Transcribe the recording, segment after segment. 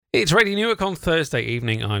It's Radio Newark on Thursday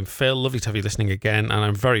evening. I'm Phil. Lovely to have you listening again, and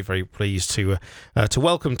I'm very, very pleased to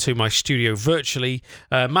welcome to my studio virtually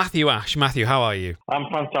Matthew Ash. Matthew, how are you?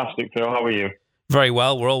 I'm fantastic, Phil. How are you? Very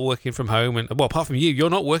well. We're all working from home, and well, apart from you, you're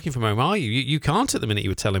not working from home, are you? You can't at the minute. You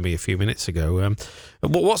were telling me a few minutes ago.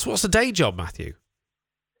 What's the day job, Matthew?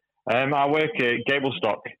 I work at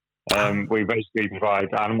Gablestock. We basically provide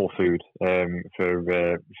animal food for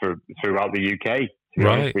throughout the UK.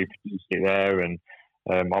 Right. We produce it there and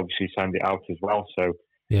obviously send it out as well. So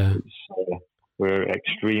yeah, we're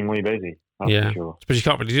extremely busy. That's yeah, for sure. But you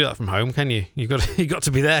can't really do that from home, can you? You got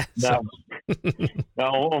to be there. No,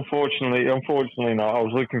 no, unfortunately not. I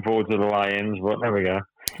was looking forward to the Lions, but there we go.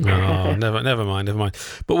 Oh, never mind.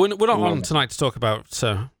 But we're not on tonight to talk about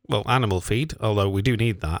animal feed, although we do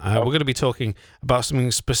need that. We're going to be talking about something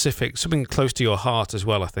specific, something close to your heart as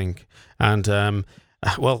well, I think, and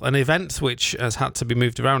an event which has had to be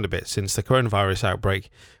moved around a bit since the coronavirus outbreak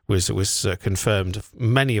was confirmed.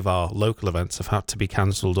 Many of our local events have had to be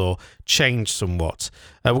cancelled or changed somewhat.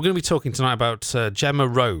 We're going to be talking tonight about Gemma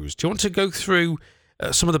Rose. Do you want to go through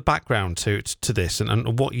some of the background to this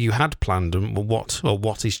and what you had planned and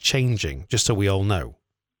what is changing, just so we all know?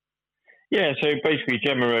 Yeah, so basically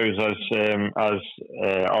Gemma Rose has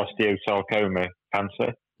osteosarcoma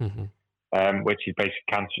cancer, which is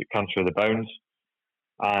basically cancer of the bones.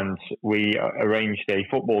 And we arranged a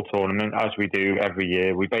football tournament, as we do every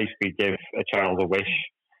year. We basically give a child a wish,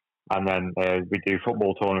 and then we do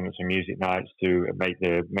football tournaments and music nights to make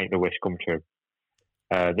the wish come true.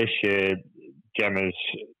 This year, Gemma's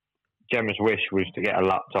wish was to get a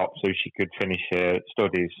laptop so she could finish her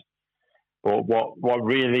studies. But what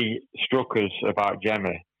really struck us about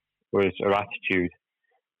Gemma was her attitude.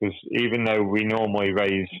 Because even though we normally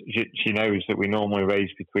raise, she knows that we normally raise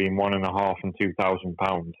between £1,500 and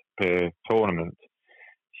 £2,000 per tournament.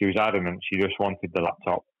 She was adamant she just wanted the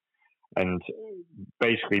laptop, and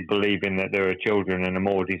basically believing that there are children in a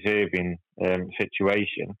more deserving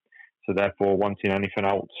situation. So therefore, wanting anything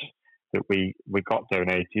else that we got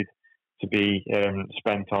donated to be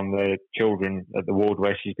spent on the children at the ward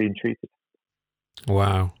where she's being treated.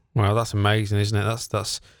 Wow, that's amazing, isn't it?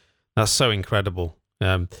 That's so incredible.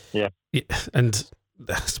 Yeah, and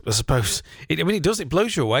I suppose it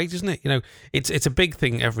blows you away, doesn't it? You know, it's a big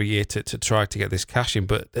thing every year to try to get this cash in,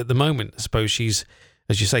 but at the moment, I suppose she's,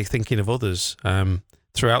 as you say, thinking of others.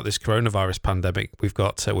 Throughout this coronavirus pandemic, we've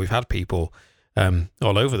had people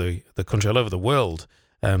all over the country, all over the world,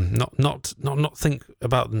 not think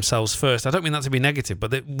about themselves first. I don't mean that to be negative,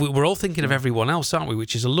 but we're all thinking of everyone else, aren't we?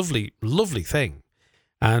 Which is a lovely, lovely thing.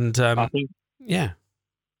 And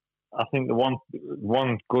I think the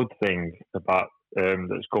one good thing about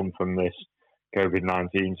that's come from this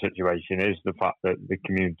COVID-19 situation is the fact that the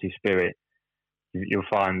community spirit. You'll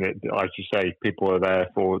find that, as you say, people are there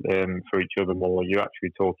for each other more. You're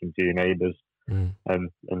actually talking to your neighbours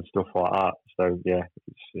and stuff like that. So yeah,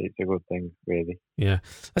 it's a good thing, really. Yeah,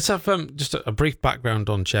 let's have just a brief background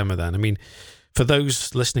on Gemma then. I mean, for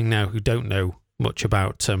those listening now who don't know much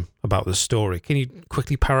about the story, can you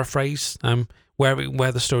quickly paraphrase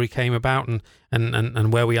where the story came about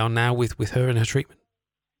and where we are now with her and her treatment?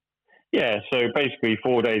 Yeah, so basically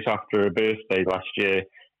 4 days after her birthday last year,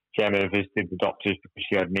 Gemma visited the doctors because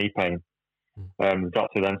she had knee pain. The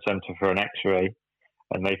doctor then sent her for an X-ray,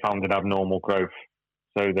 and they found an abnormal growth.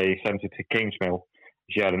 So they sent her to Kingsmill.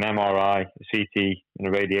 She had an MRI, a CT, and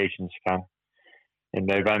a radiation scan. In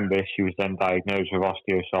November, she was then diagnosed with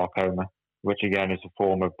osteosarcoma, which again is a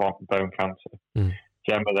form of bone cancer.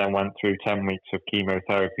 Gemma then went through 10 weeks of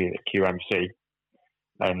chemotherapy at QMC,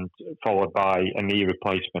 and followed by a knee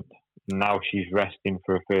replacement. Now she's resting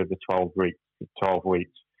for a further 12 weeks.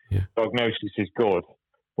 Yeah. Prognosis is good,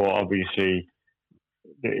 but obviously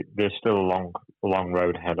there's still a long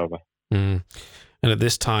road ahead of her. And at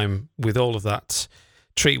this time, with all of that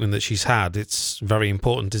treatment that she's had, it's very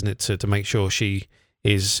important, isn't it, to make sure she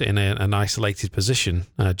is in an isolated position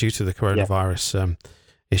due to the coronavirus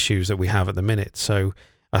issues that we have at the minute. So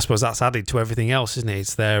I suppose that's added to everything else, isn't it?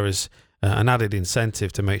 It's there as an added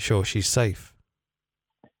incentive to make sure she's safe.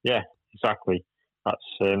 Yeah, exactly.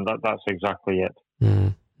 That's exactly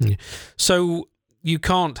it. Yeah. So you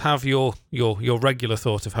can't have your regular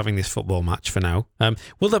thought of having this football match for now.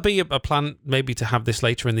 Will there be a plan maybe to have this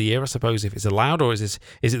later in the year, I suppose, if it's allowed, or is it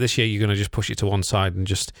this year you're going to just push it to one side and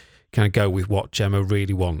just kind of go with what Gemma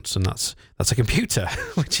really wants, and that's a computer,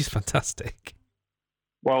 which is fantastic?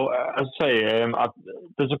 Well, as I say,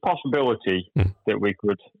 there's a possibility that we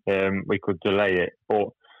could delay it, but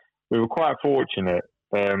we were quite fortunate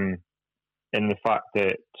in the fact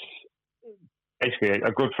that basically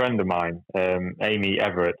a good friend of mine, Amy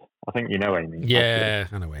Everett, I think you know Amy. Yeah,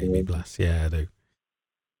 I know Amy. Bless. Yeah, I do.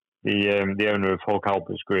 The owner of Hull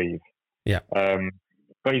Calpers Grieve. Yeah.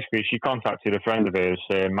 Basically, she contacted a friend of hers,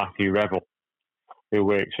 Matthew Revel, who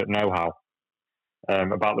works at Know How,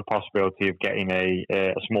 about the possibility of getting a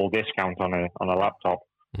small discount on a laptop.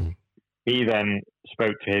 Mm. He then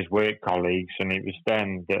spoke to his work colleagues, and it was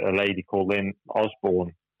then that a lady called Lynn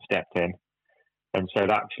Osborne stepped in and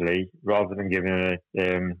said, actually, rather than giving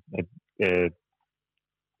a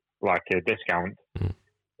discount,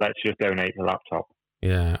 let's just donate the laptop.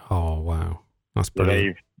 Yeah. Oh, wow. That's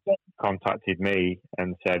brilliant. So they've contacted me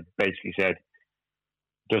and basically said,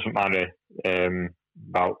 doesn't matter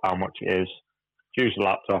about how much it is, choose the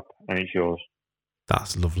laptop and it's yours.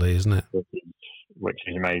 That's lovely, isn't it? Which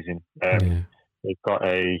is amazing. We've got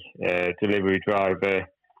a delivery driver,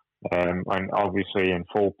 and obviously in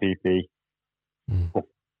full PP,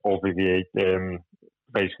 all PPE,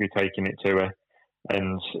 basically taking it to her.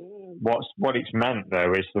 And what it's meant,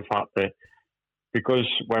 though, is the fact that because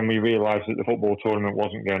when we realised that the football tournament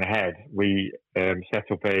wasn't going ahead, we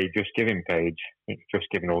set up a Just Giving page. It's Just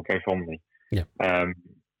Giving or GoFundMe. Yeah.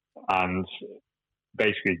 And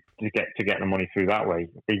basically to get the money through that way,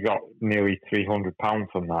 we got nearly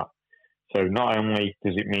 £300 from that. So not only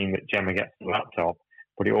does it mean that Gemma gets the laptop,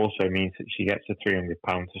 but it also means that she gets the £300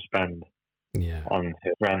 to spend on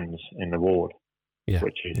her friends in the ward,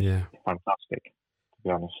 which is fantastic, to be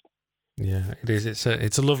honest. Yeah, it is.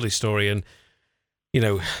 It's a lovely story, and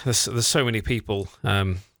there's so many people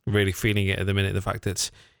really feeling it at the minute. The fact that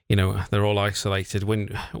they're all isolated.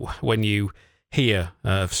 When you hear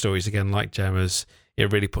of stories again like Gemma's,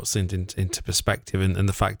 it really puts things into perspective, and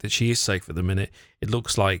the fact that she is safe at the minute, it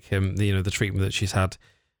looks like the treatment that she's had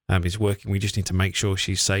is working. We just need to make sure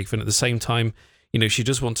she's safe, and at the same time, she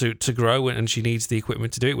does want to grow, and she needs the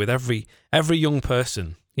equipment to do it with. Every young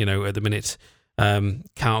person, at the minute,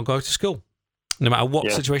 can't go to school, no matter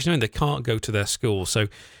what situation they're in. They can't go to their school. So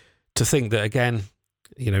to think that again,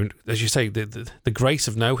 as you say, the grace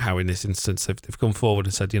of Know How in this instance, they've come forward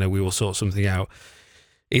and said, we will sort something out.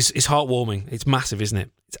 It's heartwarming. It's massive, isn't it?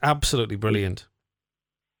 It's absolutely brilliant.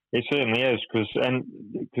 It certainly is, because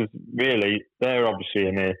really they're obviously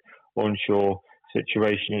in an unsure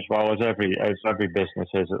situation as well as every business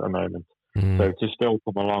is at the moment. So to still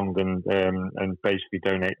come along and basically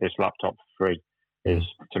donate this laptop for free is,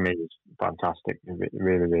 to me, is fantastic. It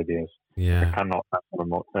really, really is. Yeah, I cannot thank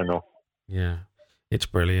them enough. Yeah, it's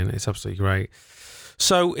brilliant. It's absolutely great.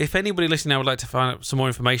 So, if anybody listening now would like to find out some more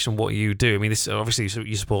information on what you do, I mean, this obviously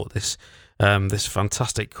you support this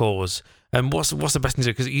fantastic cause. What's the best thing to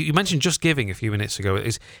do? Because you mentioned Just Giving a few minutes ago.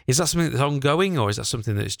 Is that something that's ongoing, or is that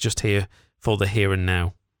something that's just here for the here and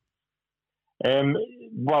now?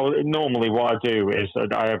 Well, normally what I do is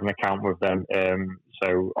I have an account with them.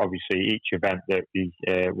 So obviously each event that we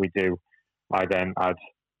do, I then add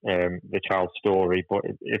the child's story. But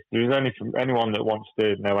if there's anyone that wants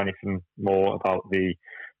to know anything more about the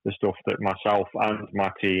stuff that myself and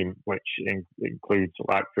my team, which includes,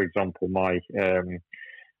 like, for example, my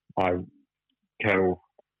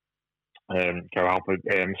co-helper,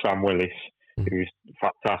 Sam Willis, who's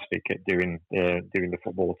fantastic at doing the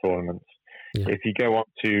football tournaments. Yeah. If you go on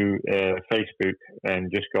to Facebook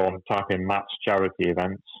and just go on and type in Matt's charity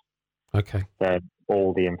events, then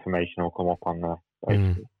all the information will come up on there.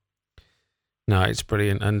 Basically. No, it's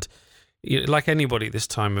brilliant, and like anybody at this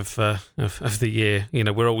time of the year,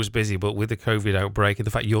 we're always busy. But with the COVID outbreak and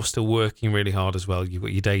the fact you're still working really hard as well, you've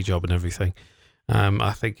got your day job and everything.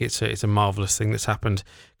 I think it's a marvelous thing that's happened.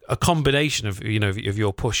 A combination of of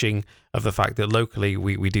your pushing, of the fact that locally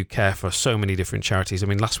we do care for so many different charities. I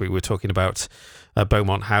mean, last week we were talking about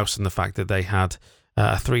Beaumont House and the fact that they had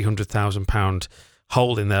a £300,000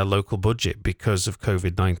 hole in their local budget because of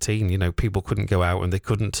COVID-19. People couldn't go out and they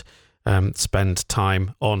couldn't spend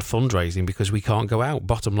time on fundraising because we can't go out.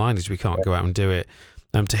 Bottom line is we can't go out and do it.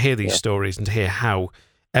 To hear these stories and to hear how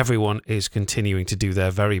everyone is continuing to do their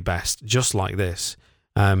very best, just like this,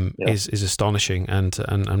 is astonishing. And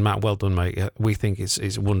Matt, well done, mate. We think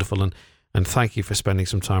it's wonderful, and thank you for spending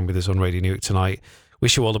some time with us on Radio Newark tonight.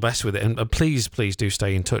 Wish you all the best with it, and please do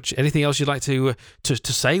stay in touch. Anything else you'd like to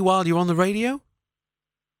say while you're on the radio?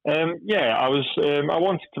 I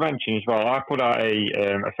wanted to mention as well, I put out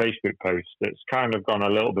a Facebook post that's kind of gone a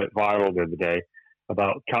little bit viral the other day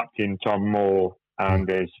about Captain Tom Moore and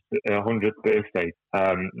his 100th birthday.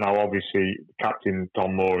 Now, obviously, Captain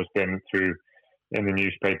Tom Moore has been through in the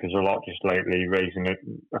newspapers a lot just lately, raising it.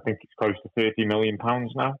 I think it's close to £30 million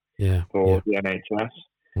now for the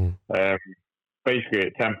NHS. Basically,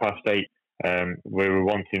 at 8:10, we were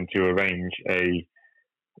wanting to arrange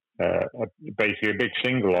basically a big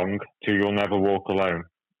sing-along to "You'll Never Walk Alone."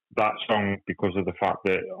 that song, because of the fact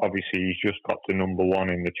that obviously he's just got to number one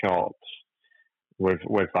in the charts with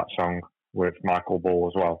that song with Michael Ball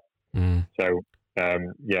as well. So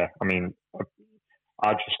yeah, I mean,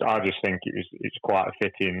 I just think it's quite a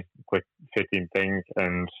fitting thing,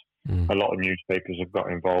 and a lot of newspapers have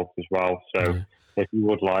got involved as well. So if you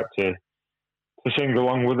would like to sing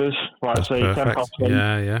along with us, like I say, 10 past 8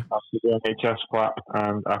 after the NHS clap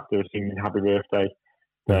and after singing Happy Birthday,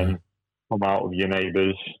 then come out with your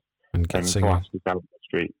neighbours and singing down the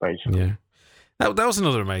street, basically. Yeah, that was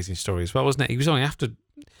another amazing story as well, wasn't it? He was only after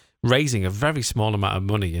raising a very small amount of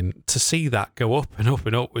money, and to see that go up and up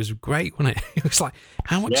and up was great, wasn't it? It was like,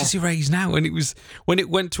 how much has he raised now? And it was, when it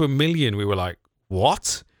went to $1 million, we were like,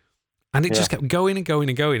 what? And it just kept going and going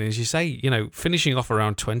and going. And as you say, you know, finishing off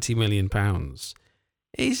around £20 million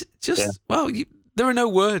is just, there are no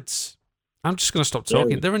words. I'm just going to stop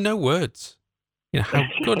talking. There are no words. You know, how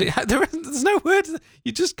good there's no words.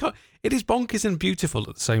 You just can't. It is bonkers and beautiful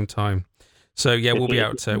at the same time. So yeah, we'll be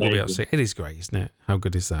out to see. It is great, isn't it? How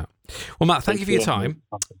good is that? Well, Matt, thank you for your time.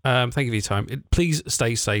 Thank you for your time. Please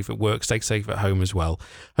stay safe at work. Stay safe at home as well.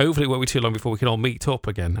 Hopefully, it won't be too long before we can all meet up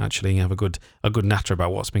again. Actually, and have a good natter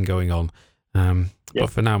about what's been going on. But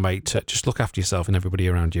for now, mate, just look after yourself and everybody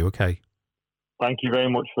around you. Okay. Thank you very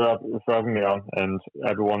much for having me on, and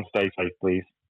everyone stay safe, please.